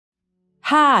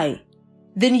Hi!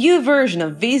 The new version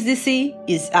of VSDC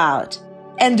is out,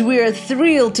 and we're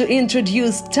thrilled to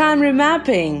introduce time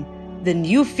remapping, the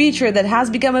new feature that has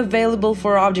become available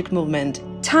for object movement.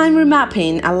 Time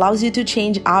remapping allows you to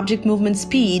change object movement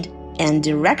speed and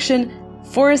direction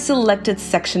for a selected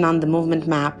section on the movement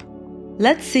map.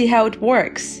 Let's see how it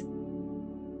works.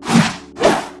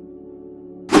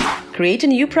 Create a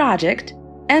new project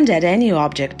and add a new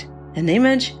object, an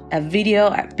image, a video,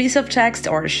 a piece of text,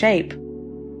 or a shape.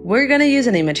 We're gonna use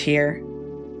an image here.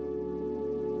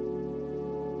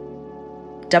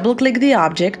 Double-click the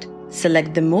object,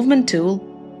 select the movement tool,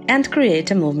 and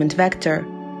create a movement vector.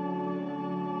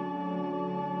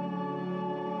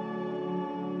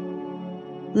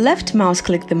 Left mouse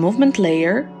click the movement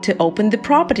layer to open the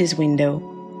Properties window.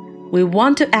 We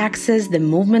want to access the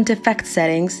movement effect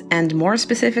settings and, more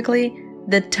specifically,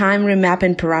 the time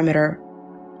remapping parameter.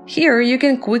 Here you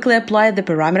can quickly apply the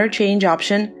parameter change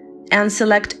option and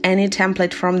select any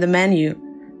template from the menu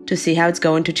to see how it's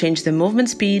going to change the movement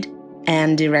speed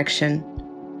and direction.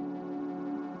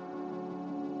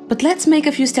 But let's make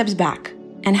a few steps back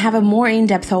and have a more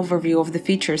in-depth overview of the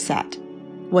feature set.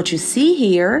 What you see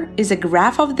here is a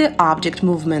graph of the object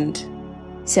movement.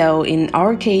 So in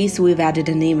our case, we've added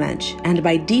an image, and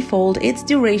by default its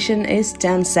duration is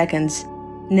 10 seconds.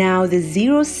 Now the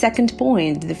 0-second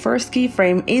point, the first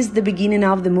keyframe, is the beginning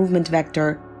of the movement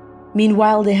vector.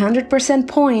 Meanwhile, the 100%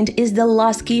 point is the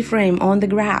last keyframe on the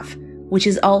graph, which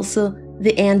is also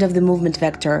the end of the movement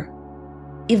vector.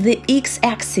 If the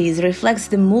x-axis reflects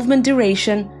the movement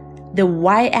duration, the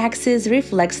y-axis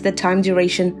reflects the time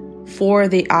duration for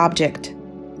the object.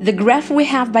 The graph we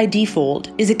have by default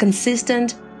is a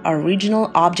consistent, original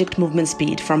object movement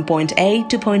speed from point A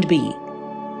to point B.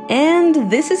 And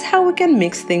this is how we can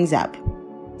mix things up.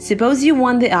 Suppose you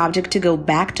want the object to go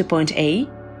back to point A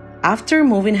after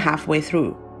moving halfway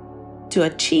through. To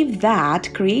achieve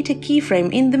that, create a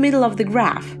keyframe in the middle of the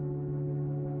graph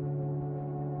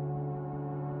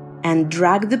and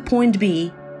drag the point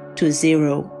B to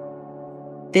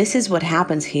 0. This is what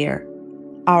happens here.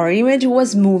 Our image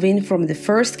was moving from the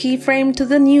first keyframe to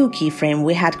the new keyframe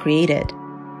we had created.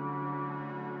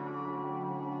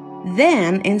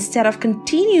 Then, instead of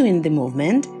continuing the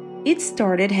movement, it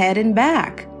started heading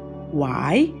back.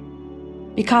 Why?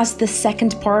 Because the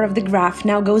second part of the graph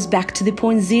now goes back to the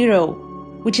point 0,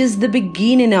 which is the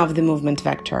beginning of the movement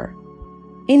vector.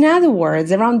 In other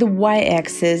words, around the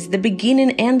y-axis, the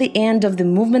beginning and the end of the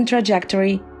movement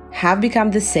trajectory have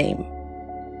become the same.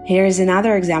 Here is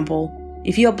another example.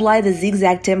 If you apply the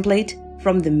zigzag template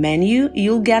from the menu,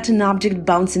 you'll get an object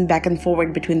bouncing back and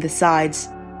forward between the sides.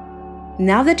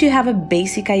 Now that you have a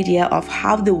basic idea of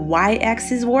how the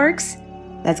y-axis works,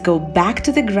 let's go back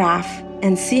to the graph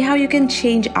and see how you can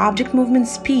change object movement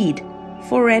speed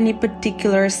for any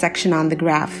particular section on the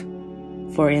graph.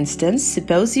 For instance,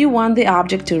 suppose you want the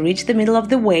object to reach the middle of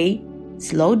the way,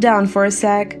 slow down for a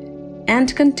sec,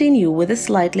 and continue with a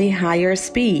slightly higher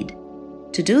speed.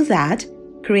 To do that,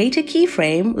 create a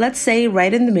keyframe, let's say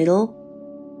right in the middle,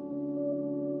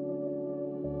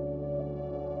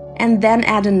 and then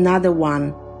add another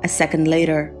one a second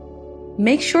later.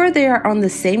 Make sure they are on the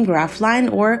same graph line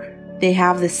or they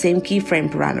have the same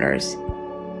keyframe parameters.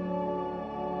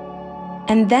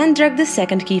 And then drag the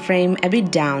second keyframe a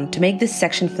bit down to make this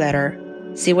section flatter.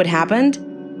 See what happened?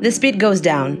 The speed goes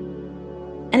down.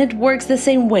 And it works the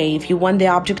same way if you want the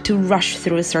object to rush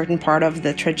through a certain part of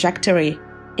the trajectory.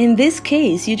 In this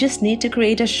case, you just need to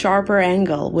create a sharper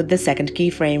angle with the second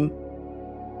keyframe.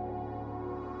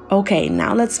 Okay,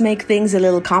 now let's make things a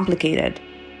little complicated.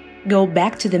 Go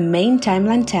back to the main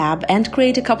timeline tab and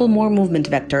create a couple more movement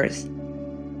vectors.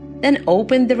 Then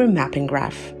open the remapping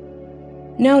graph.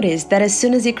 Notice that as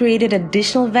soon as you created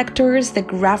additional vectors, the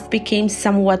graph became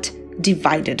somewhat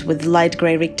divided with light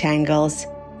gray rectangles,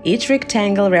 each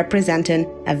rectangle representing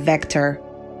a vector.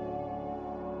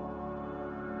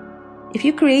 If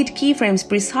you create keyframes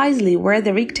precisely where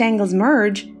the rectangles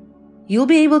merge, you'll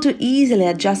be able to easily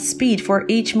adjust speed for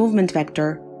each movement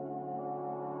vector.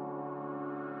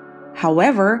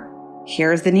 However,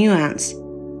 here's the nuance.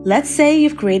 Let's say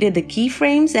you've created the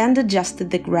keyframes and adjusted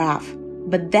the graph,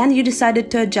 but then you decided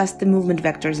to adjust the movement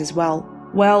vectors as well.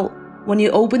 Well, when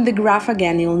you open the graph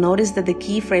again, you'll notice that the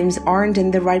keyframes aren't in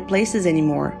the right places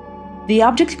anymore. The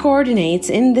object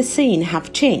coordinates in the scene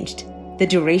have changed. The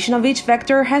duration of each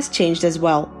vector has changed as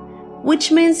well,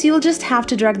 which means you'll just have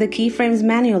to drag the keyframes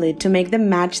manually to make them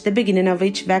match the beginning of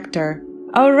each vector.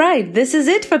 Alright, this is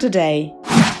it for today.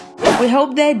 We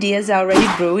hope the ideas are already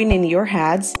brewing in your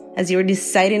heads as you're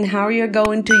deciding how you're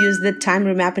going to use the time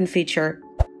remapping feature.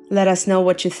 Let us know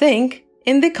what you think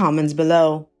in the comments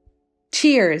below.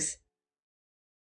 Cheers!